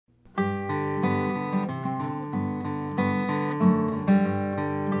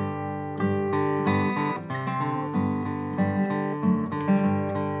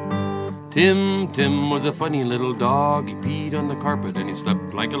Tim was a funny little dog. He peed on the carpet and he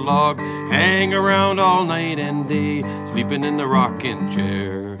slept like a log. Hang around all night and day, sleeping in the rocking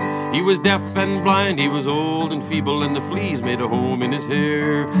chair. He was deaf and blind, he was old and feeble, and the fleas made a home in his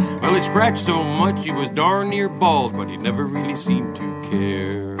hair. Well, he scratched so much he was darn near bald, but he never really seemed to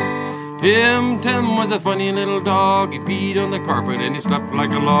care. Tim was a funny little dog. He peed on the carpet and he slept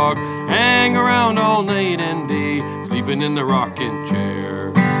like a log. Hang around all night and day, sleeping in the rocking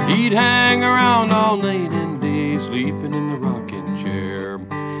chair. He'd hang around all night and day, sleeping in the rocking chair.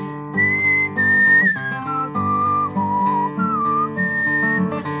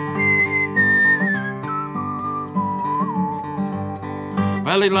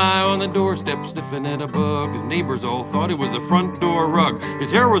 Well, he'd lie on the doorstep sniffing at a bug. The neighbors all thought it was a front door rug. His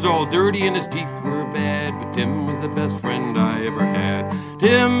hair was all dirty and his teeth were bad, but Tim was the best friend I ever had.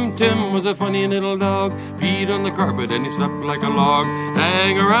 Tim was a funny little dog. Peed on the carpet and he slept like a log.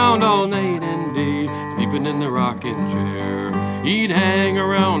 Hang around all night and day, sleeping in the rocking chair. He'd hang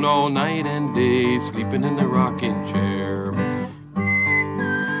around all night and day, sleeping in the rocking chair.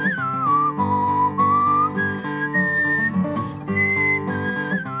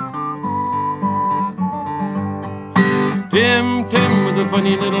 Tim was a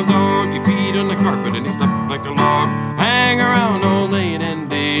funny little dog. He peed on the carpet and he slept like a log. Hang around all night and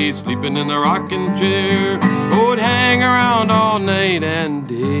day, sleeping in the rocking chair. Oh, he'd hang around all night and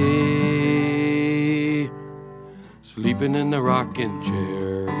day, sleeping in the rocking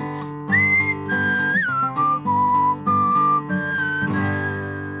chair.